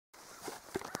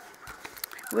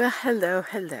Well, hello.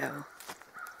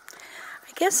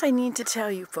 I guess I need to tell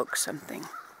you folks something.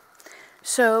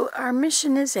 So, our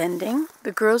mission is ending.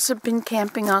 The girls have been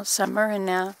camping all summer, and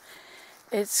now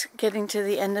it's getting to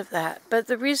the end of that. But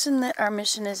the reason that our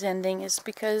mission is ending is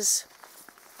because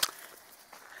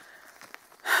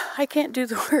I can't do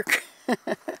the work.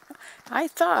 I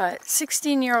thought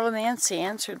 16-year-old Nancy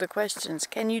answered the questions.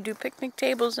 Can you do picnic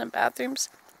tables and bathrooms?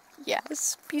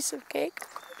 Yes. Piece of cake?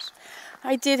 Of course.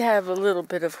 I did have a little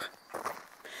bit of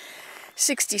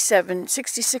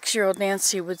 66-year-old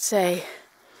Nancy would say,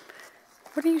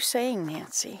 "What are you saying,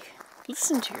 Nancy?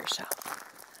 Listen to yourself."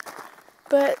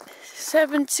 But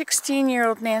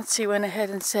 16-year-old Nancy went ahead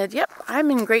and said, "Yep,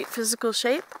 I'm in great physical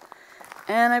shape,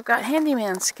 and I've got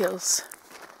handyman skills."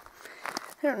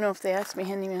 I don't know if they asked me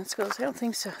handyman skills. I don't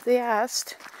think so. They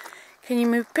asked, "Can you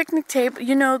move picnic table?"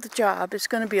 You know the job. It's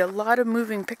going to be a lot of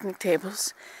moving picnic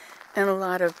tables and a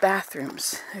lot of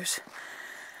bathrooms.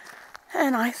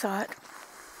 And I thought,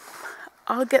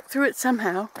 I'll get through it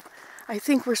somehow. I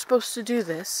think we're supposed to do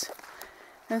this.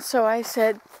 And so I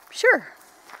said, sure.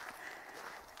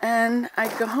 And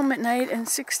I'd go home at night and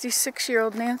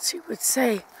 66-year-old Nancy would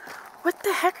say, "What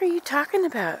the heck are you talking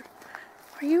about?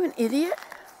 Are you an idiot?"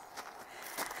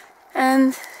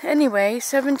 And anyway,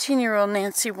 17-year-old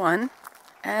Nancy won,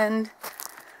 and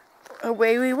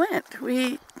away we went.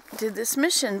 We did this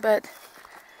mission, but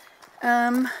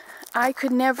I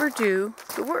could never do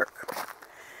the work.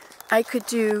 I could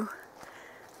do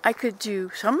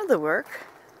some of the work.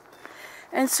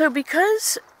 And so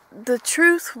because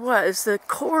the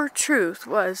core truth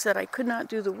was that I could not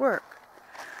do the work,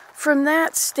 from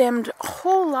that stemmed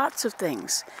whole lots of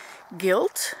things.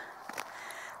 Guilt,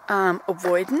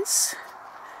 avoidance,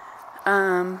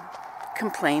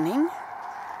 complaining,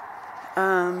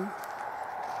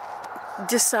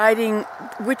 deciding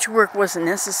which work wasn't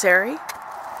necessary.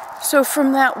 So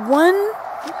from that one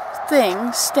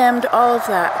thing stemmed all of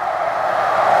that.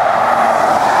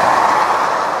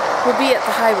 We'll be at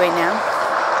the highway now,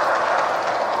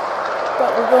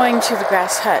 but we're going to the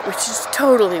grass hut, which is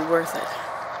totally worth it.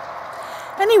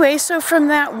 Anyway, so from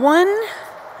that one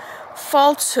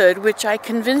falsehood, which I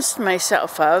convinced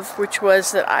myself of, which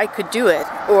was that I could do it,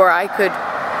 or I could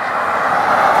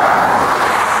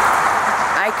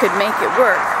make it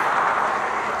work.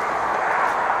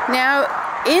 Now,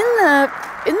 in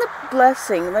the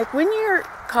blessing, like when you're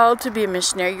called to be a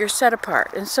missionary, you're set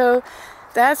apart. And so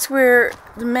that's where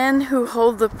the men who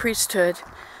hold the priesthood,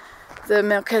 the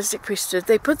Melchizedek priesthood,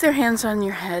 they put their hands on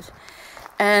your head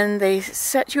and they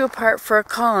set you apart for a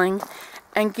calling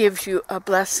and gives you a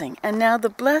blessing. And now the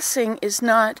blessing is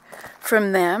not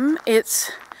from them,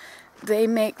 it's they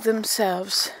make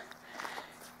themselves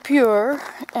pure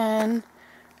and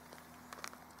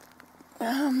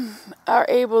are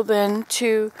able then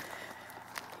to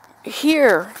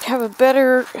have a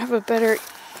better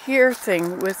hear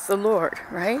thing with the Lord,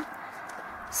 right?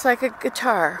 It's like a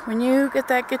guitar. When you get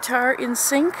that guitar in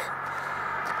sync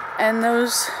and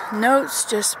those notes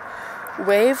just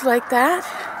wave like that.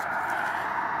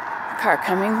 Car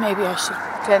coming. Maybe I should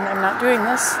pretend I'm not doing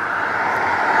this.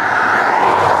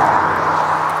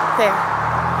 There.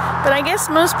 But I guess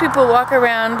most people walk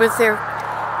around with their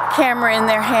camera in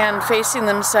their hand facing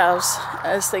themselves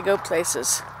as they go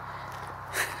places.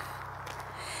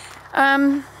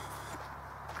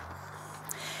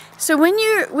 So when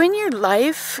your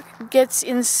life gets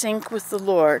in sync with the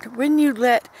Lord, when you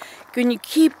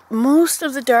keep most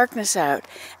of the darkness out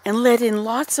and let in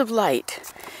lots of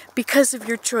light because of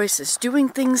your choices, doing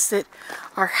things that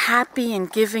are happy and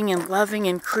giving and loving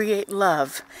and create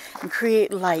love and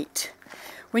create light.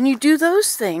 When you do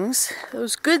those things,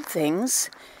 those good things,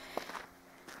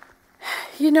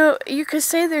 you could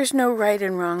say there's no right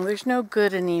and wrong, there's no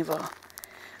good and evil.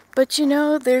 But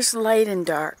there's light and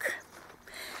dark.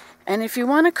 And if you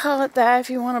want to call it that, if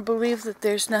you want to believe that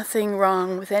there's nothing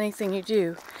wrong with anything you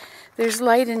do, there's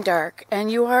light and dark,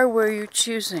 and you are where you're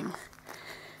choosing.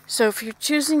 So if you're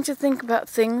choosing to think about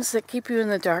things that keep you in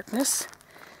the darkness,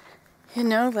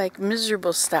 like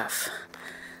miserable stuff,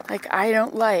 like I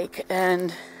don't like,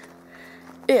 and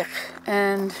ick,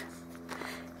 and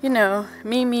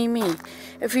me.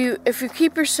 If you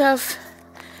keep yourself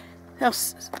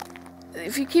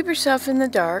in the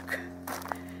dark,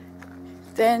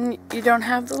 then you don't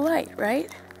have the light,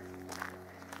 right?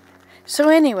 So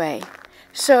anyway,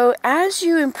 as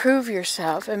you improve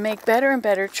yourself and make better and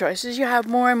better choices, you have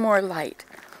more and more light.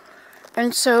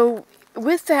 And so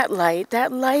with that light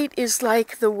is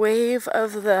like the wave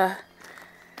of the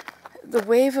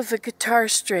guitar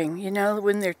string,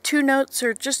 when their two notes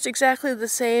are just exactly the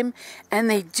same and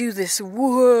they do this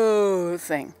whoa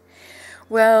thing.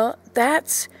 Well,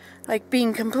 that's like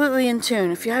being completely in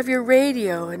tune. If you have your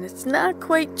radio and it's not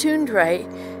quite tuned right,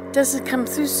 it doesn't come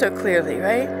through so clearly,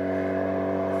 right?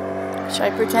 Should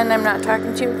I pretend I'm not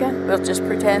talking to you again? We'll just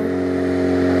pretend.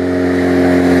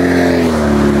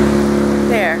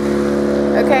 There.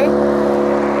 Okay?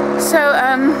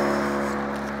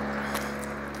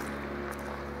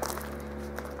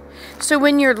 So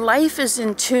when your life is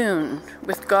in tune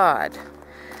with God,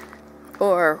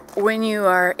 or when you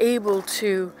are able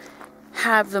to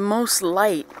have the most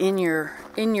light in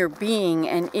your being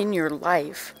and in your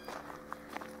life,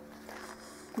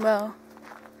 well,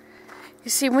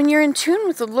 you see, when you're in tune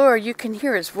with the Lord, you can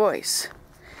hear His voice.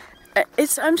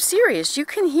 I'm serious. You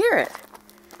can hear it.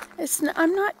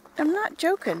 I'm not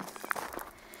joking.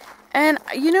 And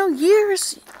you know,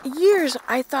 years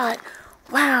I thought,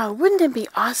 wow, wouldn't it be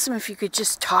awesome if you could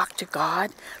just talk to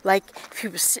God? Like if He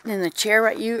was sitting in the chair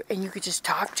at you and you could just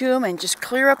talk to Him and just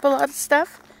clear up a lot of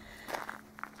stuff.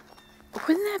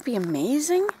 Wouldn't that be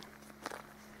amazing?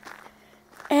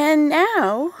 And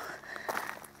now,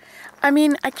 I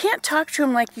mean, I can't talk to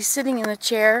Him like He's sitting in the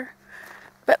chair,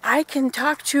 but I can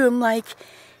talk to Him like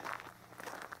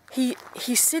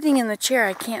He's sitting in the chair.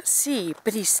 I can't see,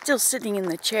 but He's still sitting in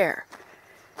the chair.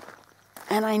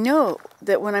 And I know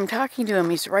that when I'm talking to Him,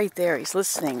 He's right there. He's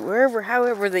listening.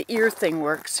 However the ear thing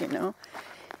works, you know.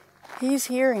 He's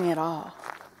hearing it all.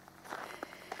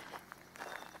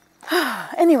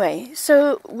 Anyway,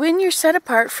 so when you're set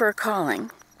apart for a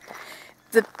calling,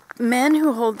 the men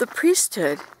who hold the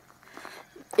priesthood,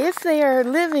 if they are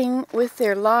living with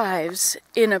their lives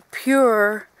in a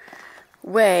pure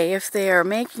way, if they are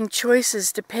making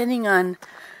choices depending on,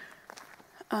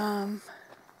 I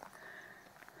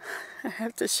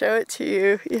have to show it to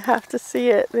you. You have to see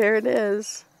it. There it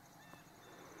is.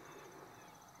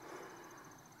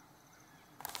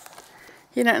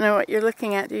 You don't know what you're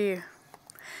looking at, do you?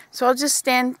 So I'll just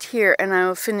stand here and I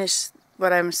will finish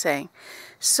what I'm saying.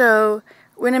 So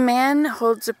when a man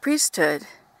holds a priesthood,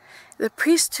 the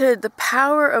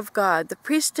power of God, the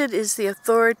priesthood is the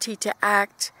authority to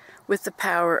act with the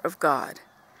power of God.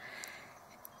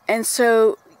 And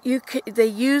so they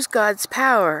use God's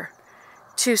power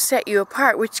to set you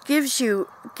apart, which gives you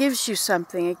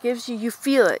something. It gives you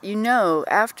feel it, you know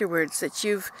afterwards that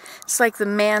it's like the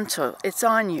mantle, it's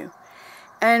on you.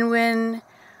 And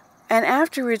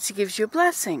afterwards He gives you a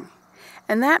blessing.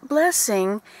 And that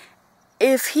blessing,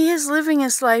 if he is living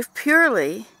his life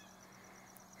purely,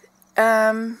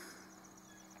 if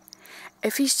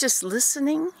he's just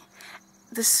listening,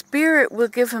 the Spirit will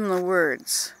give him the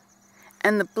words.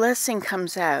 And the blessing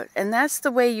comes out. And that's the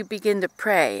way you begin to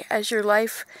pray. As your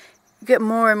life, you get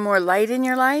more and more light in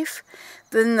your life,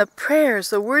 then the prayers,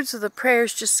 the words of the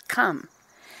prayers just come.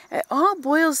 It all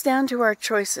boils down to our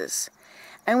choices.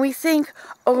 And we think,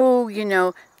 oh, you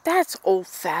know, that's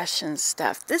old-fashioned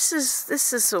stuff. This is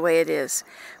the way it is.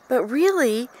 But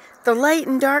really, the light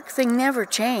and dark thing never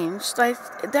changed. Like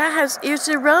it's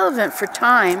irrelevant for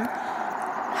time.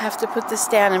 I have to put this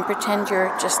down and pretend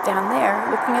you're just down there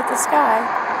looking at the sky.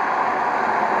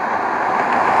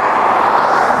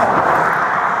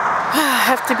 I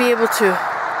have to be able to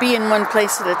be in one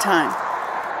place at a time.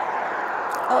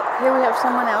 Oh, here we have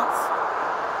someone else.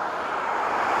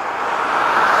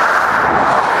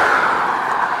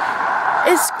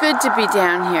 It's good to be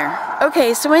down here.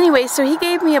 Okay, so anyway, so he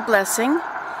gave me a blessing.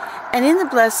 And in the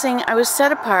blessing, I was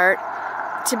set apart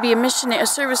to be a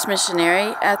service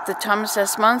missionary at the Thomas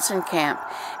S. Monson camp.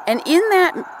 And in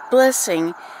that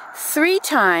blessing, 3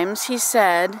 times he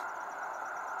said,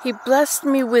 he blessed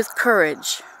me with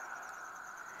courage.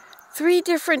 3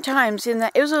 different times in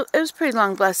that. It was a pretty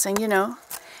long blessing, you know.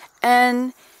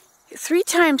 And 3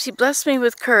 times he blessed me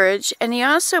with courage, and he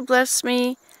also blessed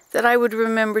me that I would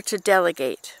remember to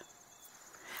delegate.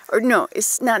 Or no,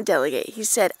 it's not delegate. He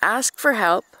said, ask for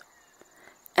help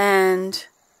and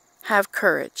have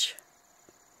courage.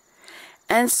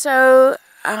 And so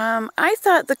I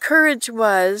thought the courage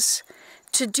was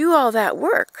to do all that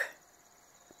work.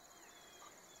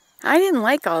 I didn't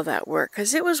like all that work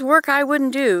because it was work I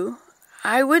wouldn't do.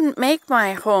 I wouldn't make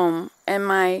my home and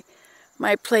my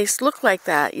place look like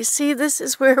that. You see, this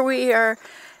is where we are.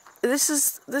 This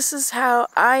is how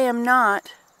I am not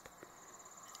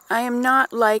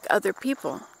like other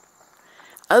people.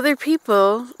 Other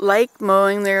people like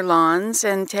mowing their lawns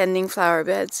and tending flower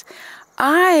beds.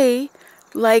 I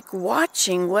like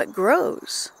watching what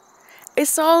grows.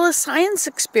 It's all a science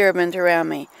experiment around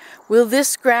me. Will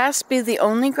this grass be the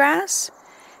only grass?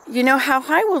 You know, how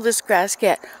high will this grass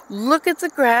get? Look at the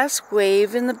grass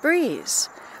wave in the breeze.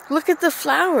 Look at the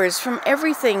flowers from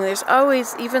everything. There's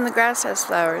always, even the grass has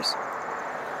flowers.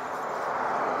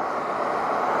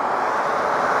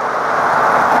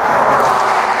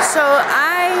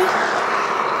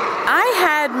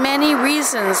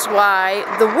 reasons why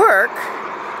the work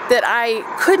that I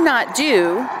could not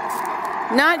do,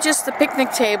 not just the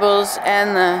picnic tables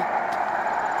and the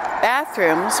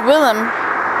bathrooms.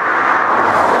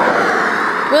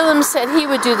 Willem said he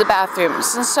would do the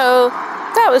bathrooms, and so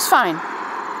that was fine.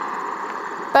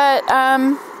 But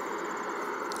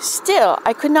still,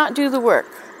 I could not do the work.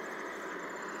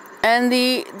 And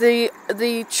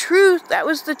the truth, that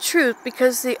was the truth,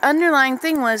 because the underlying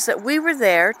thing was that we were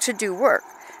there to do work.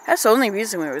 That's the only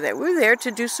reason we were there. We were there to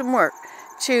do some work,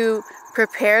 to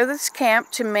prepare this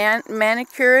camp, to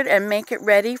manicure it and make it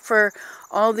ready for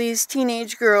all these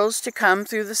teenage girls to come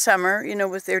through the summer, you know,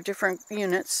 with their different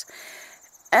units.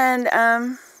 And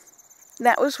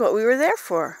that was what we were there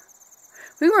for.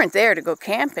 We weren't there to go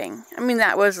camping. I mean,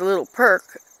 that was a little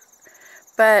perk.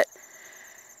 But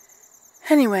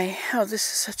anyway, oh,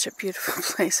 this is such a beautiful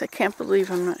place. I can't believe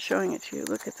I'm not showing it to you.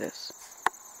 Look at this.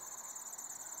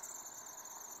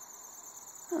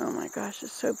 Oh my gosh,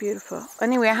 it's so beautiful.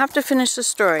 Anyway, I have to finish the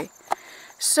story.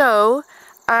 So,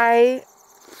 I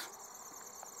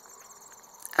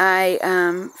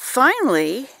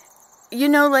finally, you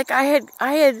know, like I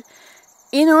had,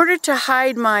 in order to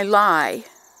hide my lie,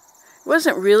 it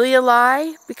wasn't really a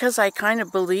lie, because I kind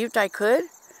of believed I could,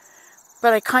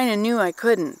 but I kind of knew I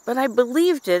couldn't. But I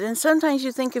believed it, and sometimes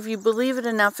you think if you believe it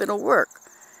enough, it'll work.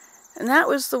 And that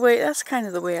was the way, that's kind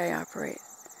of the way I operate.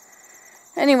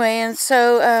 Anyway, and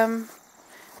so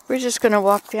we're just going to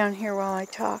walk down here while I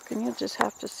talk, and you'll just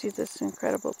have to see this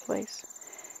incredible place,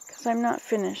 because I'm not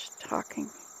finished talking.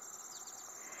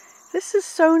 This is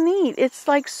so neat. It's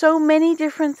like so many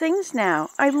different things now.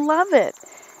 I love it.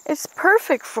 It's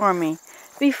perfect for me.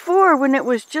 Before, when it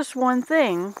was just one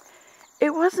thing,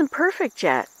 it wasn't perfect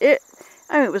yet.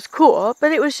 I mean, it was cool,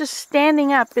 but it was just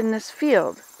standing up in this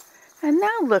field. And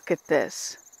now look at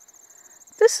this.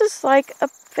 This is like a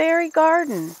fairy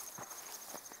garden.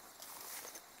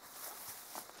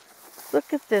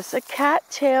 Look at this, a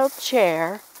cat-tailed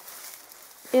chair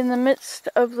in the midst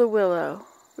of the willow,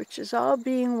 which is all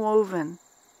being woven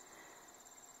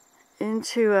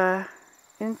into an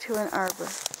arbor.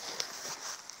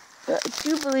 But I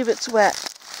do believe it's wet.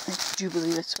 I do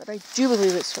believe it's wet. I do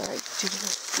believe it's wet. I do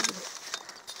believe it.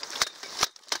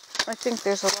 I think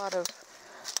there's a lot of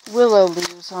willow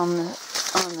leaves on there.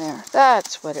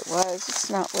 That's what it was. It's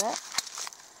not wet.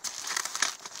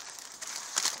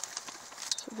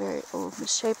 It's a very old,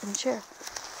 misshapen chair.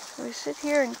 Shall we sit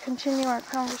here and continue our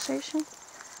conversation?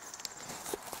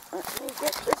 Let me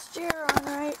get this chair on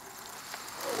right.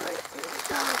 Alright, here we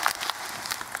go.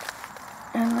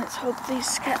 And let's hope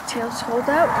these cattails hold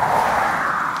out.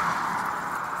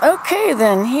 Okay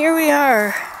then, here we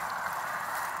are.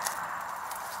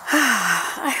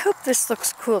 I hope this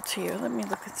looks cool to you. Let me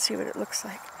look and see what it looks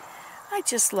like. I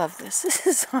just love this. This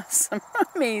is awesome.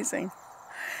 Amazing.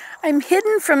 I'm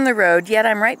hidden from the road, yet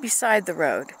I'm right beside the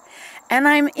road. And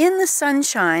I'm in the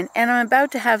sunshine, and I'm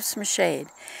about to have some shade.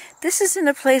 This is in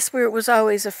a place where it was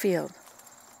always a field.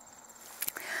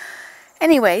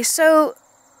 Anyway, so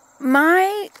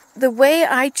the way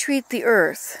I treat the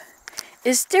earth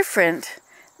is different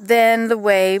than the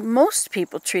way most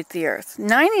people treat the earth.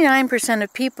 99%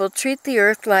 of people treat the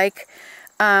earth like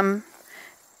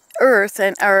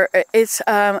it's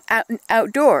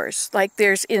outdoors. Like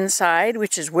there's inside,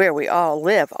 which is where we all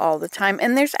live all the time,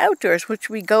 and there's outdoors,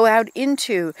 which we go out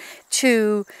into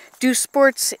to do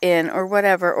sports in or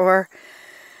whatever, or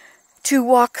to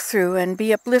walk through and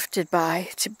be uplifted by,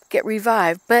 to get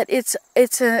revived. But it's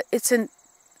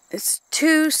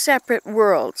two separate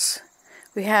worlds.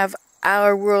 We have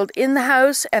our world in the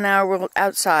house and our world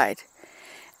outside.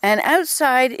 And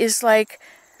outside is like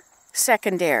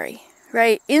secondary,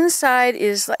 right? Inside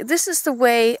is like, this is the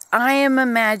way I am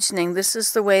imagining, this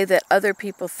is the way that other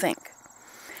people think.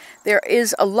 There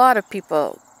are a lot of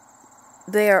people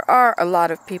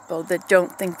that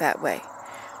don't think that way.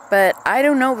 But I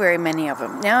don't know very many of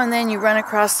them. Now and then you run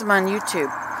across them on YouTube.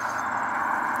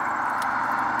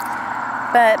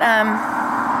 But,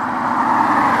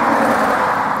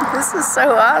 this is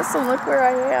so awesome. Look where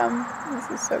I am. This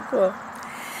is so cool.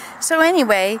 So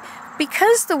anyway,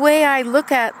 because the way I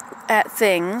look at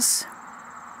things,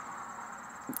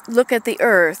 look at the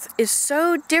earth, is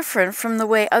so different from the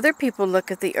way other people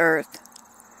look at the earth,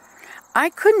 I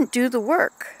couldn't do the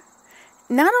work.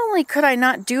 Not only could I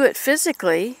not do it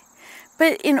physically,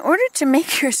 but in order to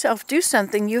make yourself do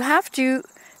something, you have to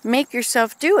make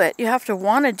yourself do it. You have to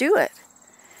want to do it.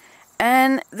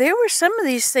 And there were some of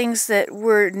these things that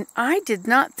I did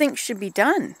not think should be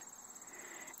done.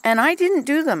 And I didn't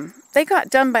do them. They got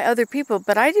done by other people,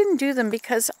 but I didn't do them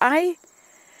because I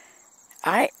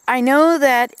know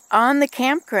that on the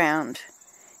campground,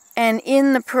 And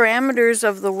in the parameters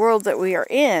of the world that we are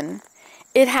in,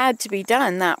 it had to be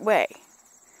done that way.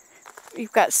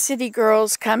 You've got city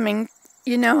girls coming,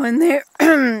 and they're,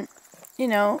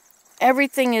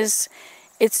 everything is,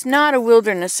 it's not a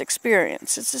wilderness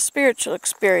experience. It's a spiritual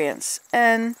experience.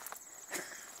 And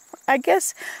I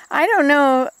guess, I don't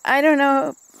know,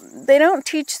 they don't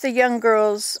teach the young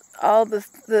girls all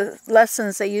the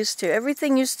lessons they used to.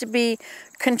 Everything used to be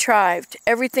contrived.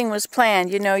 Everything was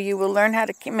planned. You will learn how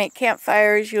to make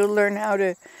campfires. You'll learn how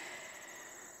to,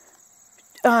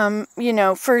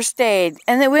 first aid.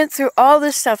 And they went through all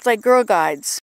this stuff like Girl Guides.